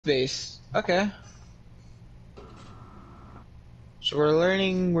base. Okay. So we're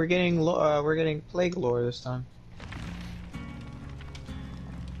getting plague lore this time.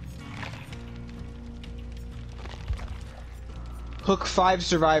 Hook 5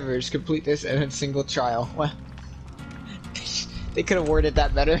 survivors, complete this in a single trial. Well, they could have worded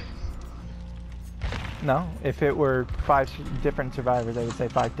that better. No, if it were 5 different survivors, I would say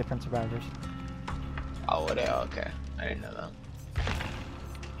 5 different survivors. Oh, okay. I didn't know that.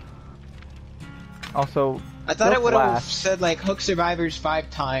 Also, I thought it would have said like hook survivors 5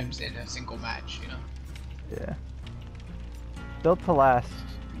 times in a single match, you know? Yeah. Built to last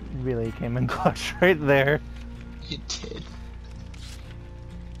really came in clutch right there. It did.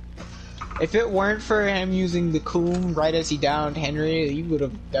 If it weren't for him using the coon right as he downed Henry, you would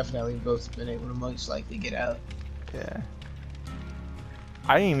have definitely both been able to most likely get out. Yeah.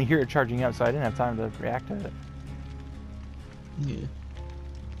 I didn't even hear it charging up, so I didn't have time to react to it. Yeah.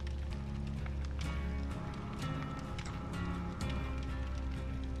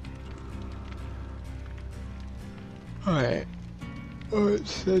 Alright.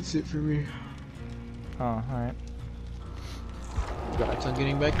 That's it for me. Oh, alright. Congrats on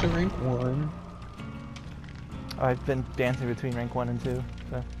getting back to rank 1. I've been dancing between rank 1 and 2,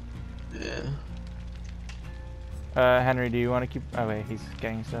 so. Yeah. Henry, do you want to keep... Oh wait, he's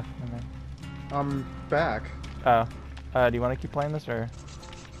getting stuff. I'm back. Oh. Do you want to keep playing this, or...?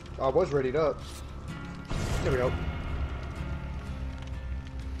 I was readied up. There we go.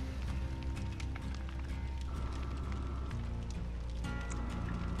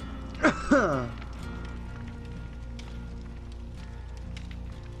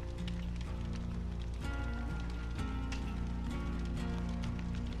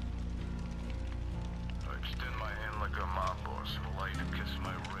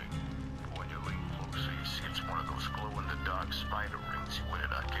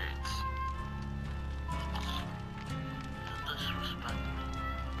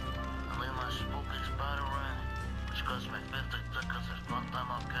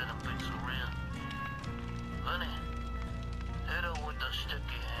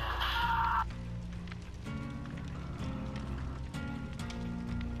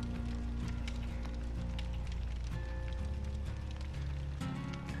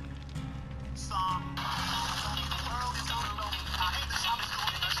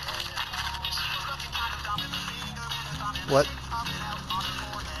 What?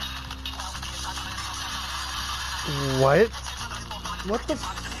 What? What the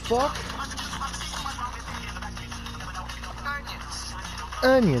fuck?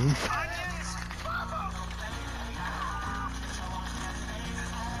 Onions.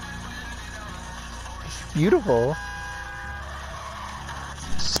 Beautiful.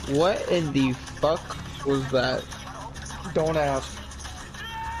 What in the fuck was that? Don't ask.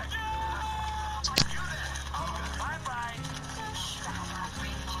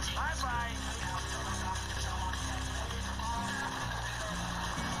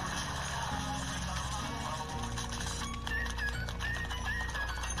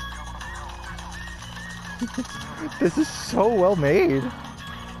 This is so well made.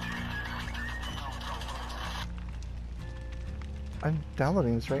 I'm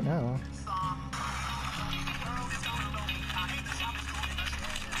downloading this right now.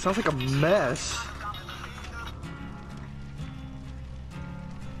 Sounds like a mess.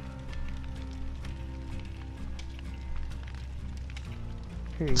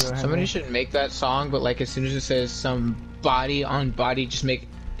 Here you go, Henry. Somebody should make that song, but like as soon as it says some body on body, just make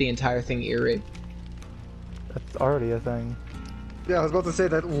the entire thing ear rape. That's already a thing. Yeah, I was about to say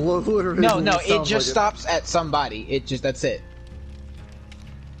that literally. No, it just like stops at somebody. That's it.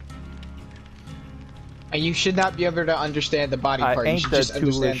 And you should not be able to understand the body part. You Ain't should the just tool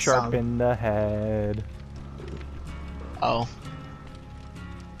understand is sharp sound. in the head. Oh.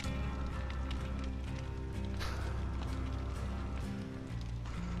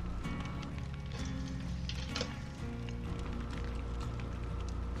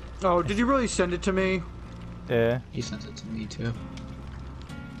 Oh, did you really send it to me? Yeah. He sent it to me too.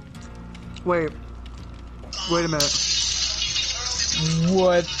 Wait a minute.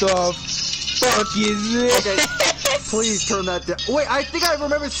 What the fuck is this? Okay, please turn that down. Wait, I think I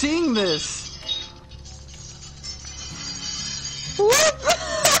remember seeing this. What?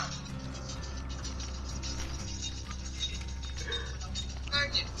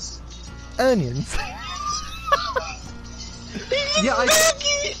 Onions. Yeah,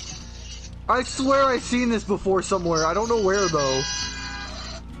 I swear I've seen this before somewhere. I don't know where though.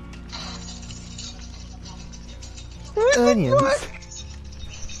 Onions.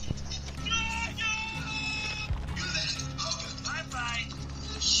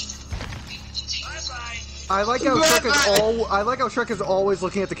 I like how Shrek is always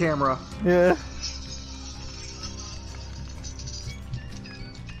looking at the camera. Yeah.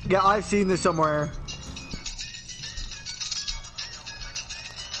 Yeah, I've seen this somewhere.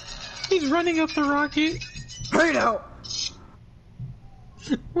 He's running up the rocket. Hey now!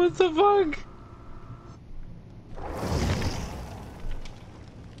 What the fuck?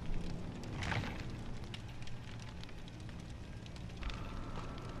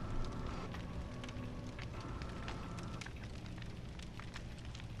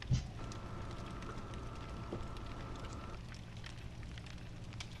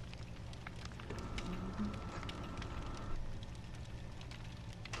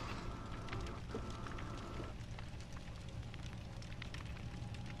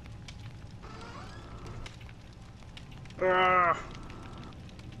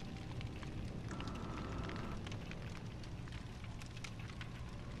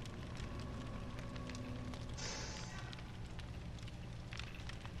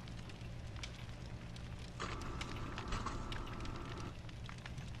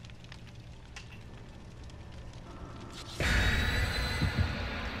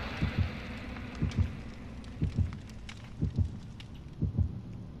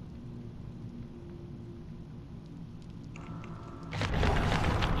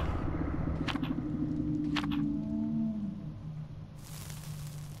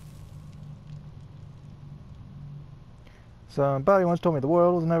 Somebody once told me the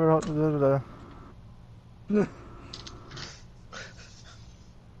world was never hot.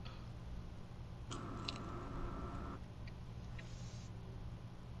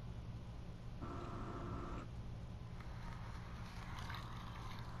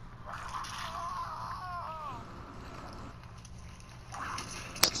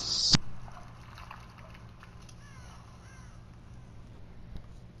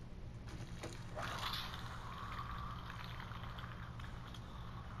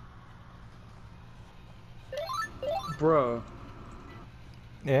 Bruh.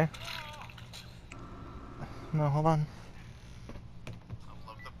 Yeah. No, hold on. I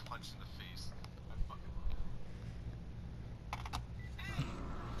love the punch in the face.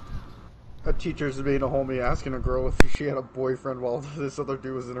 A teacher's being a homie asking a girl if she had a boyfriend while this other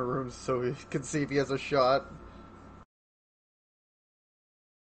dude was in her room so he could see if he has a shot.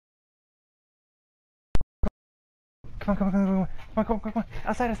 Come on.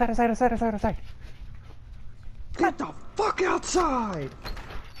 Outside. Get the fuck outside!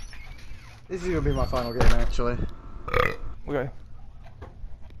 This is gonna be my final game, actually. Okay.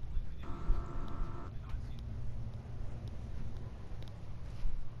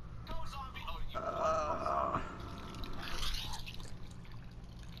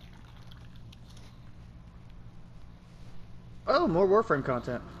 Oh, more Warframe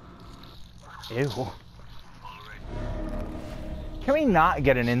content. Ew. Can we not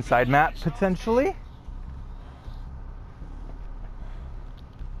get an inside map, potentially?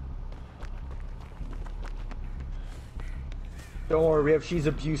 Don't worry, we have She's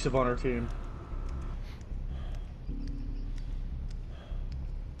Abusive on our team.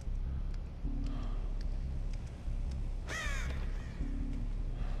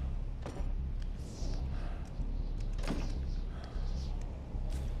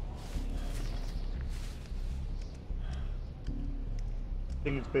 I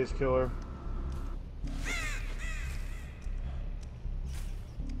think it's Base Killer.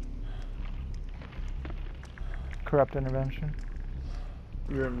 Corrupt intervention.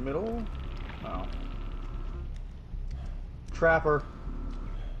 You're in the middle? No. Trapper.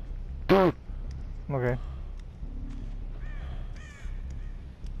 Okay.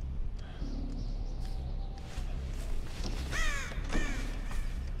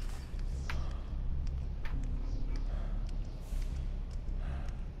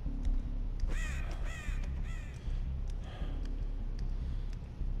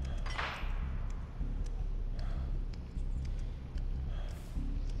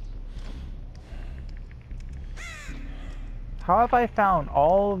 How have I found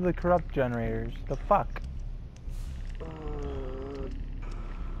all of the corrupt generators? The fuck?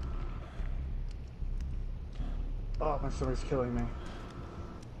 Oh, my stomach's killing me.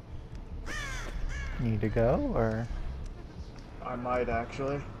 Need to go, or? I might,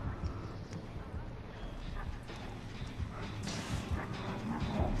 actually.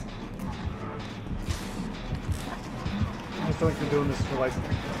 I feel like been doing this for like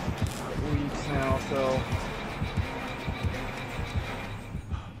weeks now, so...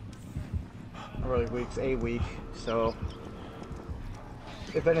 Not really weeks, a week, so...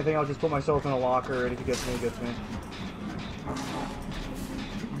 If anything, I'll just put myself in a locker, and if he gets me, he gets me.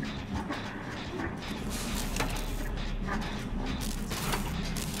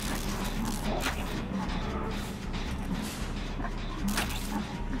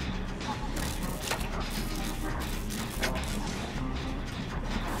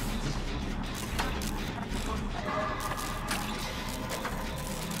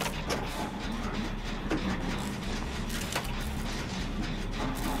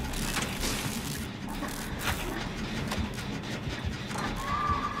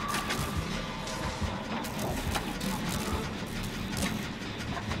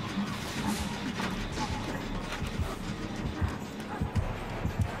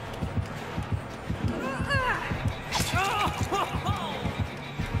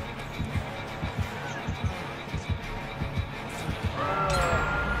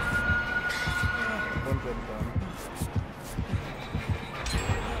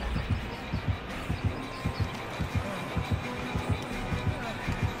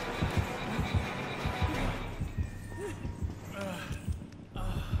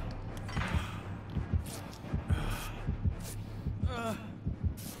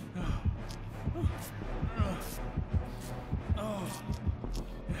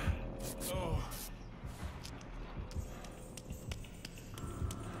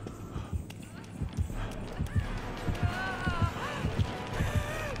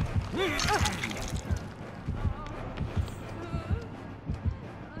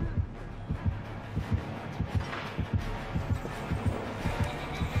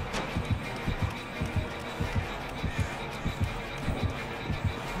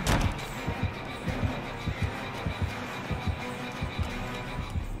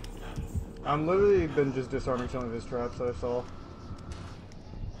 I'm literally been just disarming some of his traps that I saw.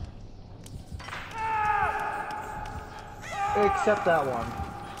 Except that one.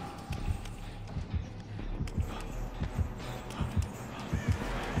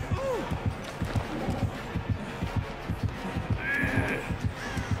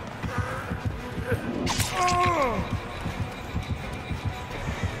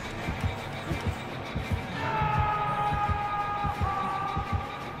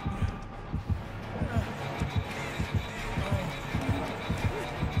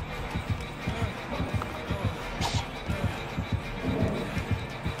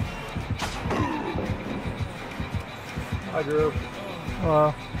 Hi, Drew.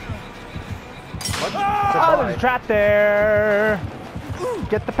 Hello. What? Oh, there's a trap there!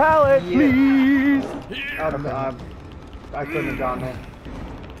 Get the pallet, Yeah. please! I couldn't have gotten it.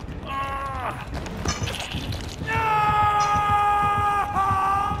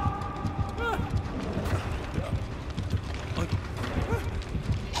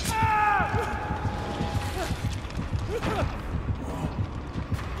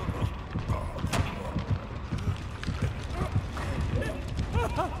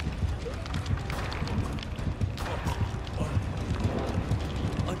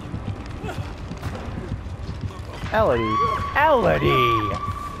 Elodie. Elodie!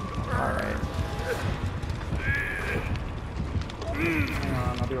 Alright. Hang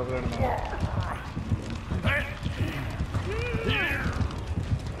on, I'll be over there in a minute.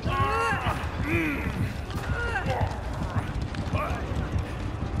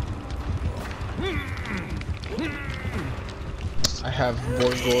 I have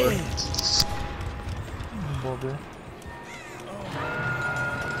Borgor. Boulder.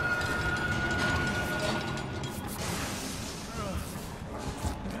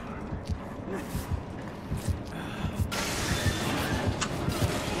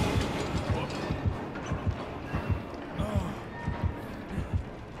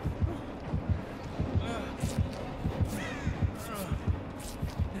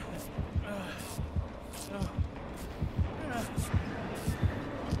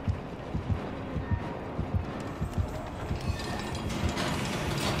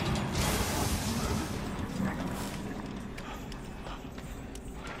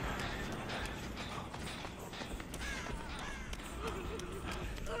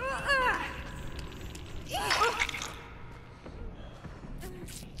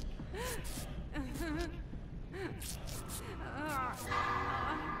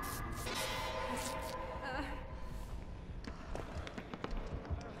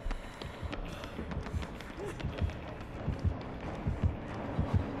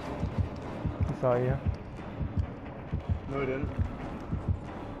 I saw you. No, he didn't.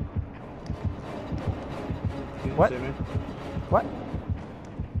 He didn't What? see me. What?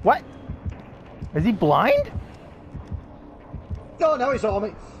 What? Is he blind? Oh, now he saw me.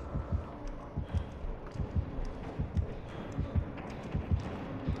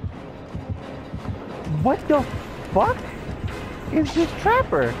 What the fuck is this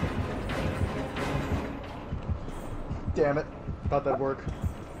trapper? Damn it. Thought that'd work.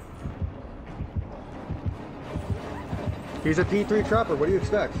 He's a P3 trapper. What do you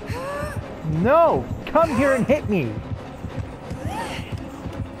expect? No! Come here and hit me!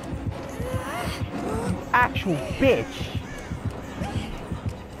 Actual bitch!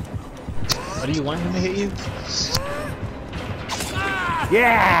 What do you want him to hit you?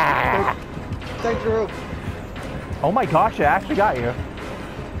 Yeah! Thanks, Drew. Oh my gosh, I actually got you.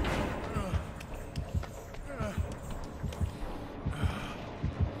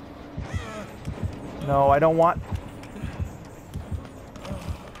 No, I don't want...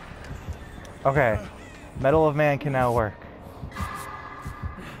 Okay. Medal of Man can now work.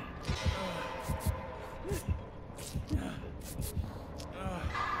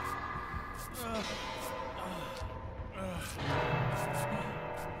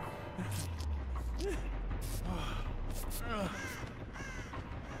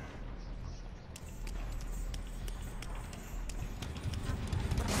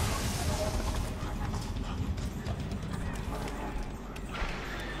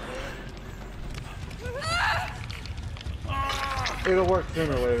 It'll work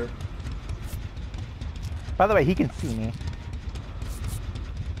sooner or later. By the way, he can see me.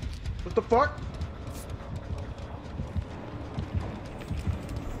 What the fuck?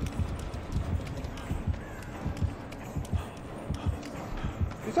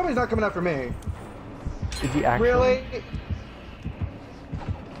 Somebody's not coming after me. Is he actually? Really?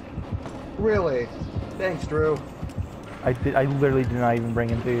 Really? Thanks, Drew. I literally did not even bring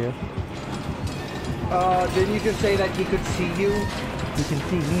him to you. Didn't you just say that he could see you? He can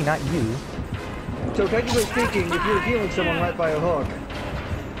see me, not you. So technically speaking, if you're healing someone right by a hook,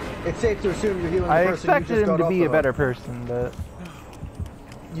 it's safe to assume you're healing the I person you expected just him got to off be the a hook. better person, but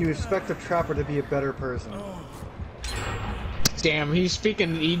You expect the trapper to be a better person. Damn, he's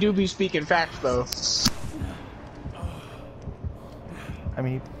speaking. He do be speaking facts though. I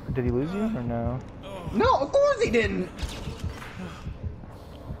mean, did he lose you or no? No, of course he didn't!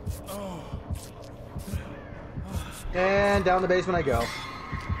 And down the basement I go.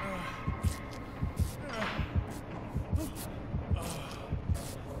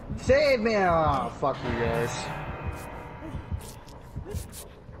 Save me! Oh, fuck you guys.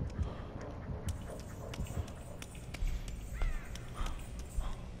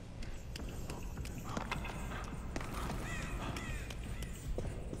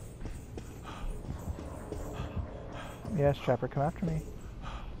 Yes, Trapper, come after me.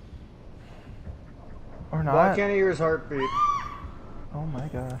 Or not. Why can't I hear his heartbeat? Oh my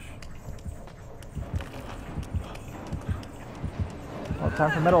gosh. Well, it's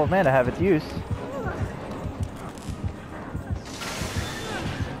time for Medal of Man to have its use.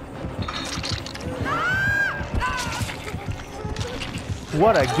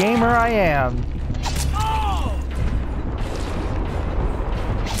 What a gamer I am!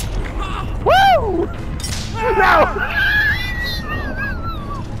 Woo! No!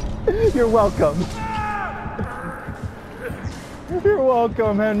 You're welcome. You're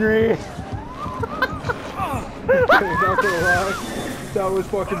welcome, Henry. Not gonna lie, that was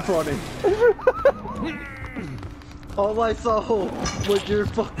fucking funny. All I saw was your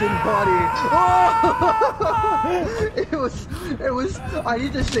fucking body. It was, I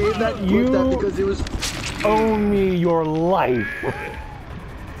need to save that clip that because it was, Own me your life.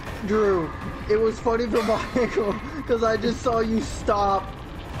 Drew, it was funny from my angle because I just saw you stop.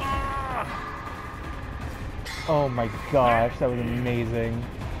 Oh my gosh, that was amazing.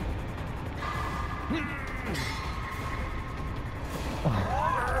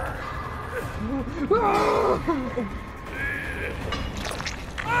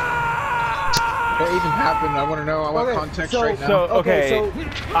 What even happened? I want to know. I want Okay, context so- right now. So Okay, okay, so you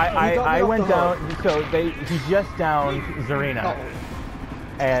I got me off went the down. So he just downed Zarina,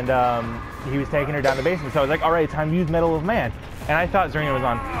 and he was taking her down the basement. So I was like, all right, time to use Medal of Man. And I thought Zarina was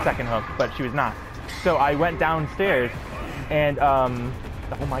on second hook, but she was not. So I went downstairs, and oh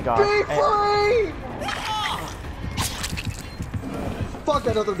my god. Be free! Fuck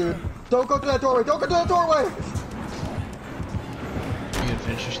that other dude. Don't go to that doorway. Don't go to that doorway. You gonna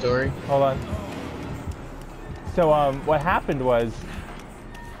finish your story? Hold on. So what happened was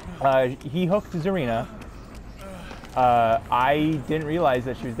he hooked Zarina. I didn't realize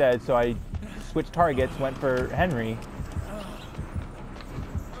that she was dead, so I switched targets, went for Henry,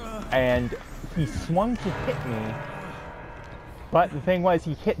 and he swung to hit me. But the thing was,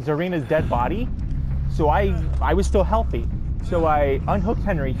 he hit Zarina's dead body, so I was still healthy. So I unhooked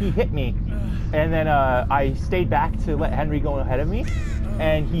Henry, he hit me, and then I stayed back to let Henry go ahead of me,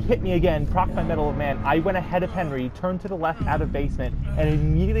 and he hit me again, procced my Medal of Man. I went ahead of Henry, turned to the left out of basement, and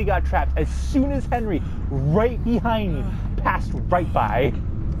immediately got trapped as soon as Henry, right behind me, passed right by.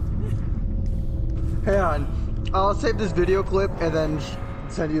 Hang on. I'll save this video clip and then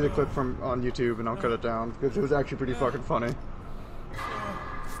send you the clip from on YouTube and I'll cut it down because it was actually pretty fucking funny.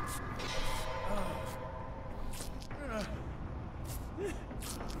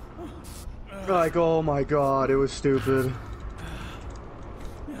 Like, oh my god, it was stupid.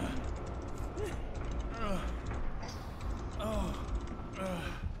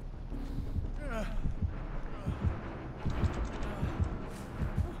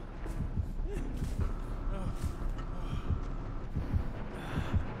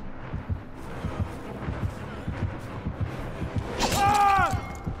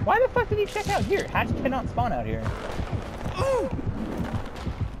 Why the fuck did he check out here? Hatch cannot spawn out here.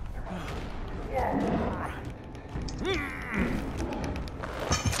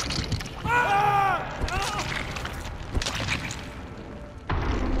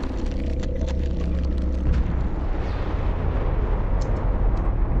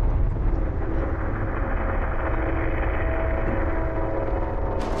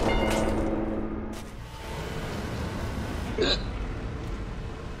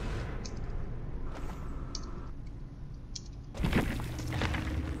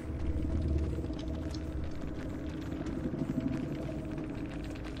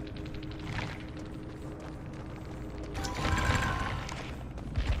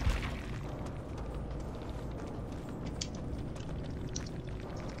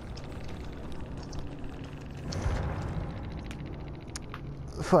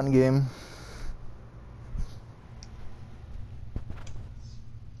 Fun game.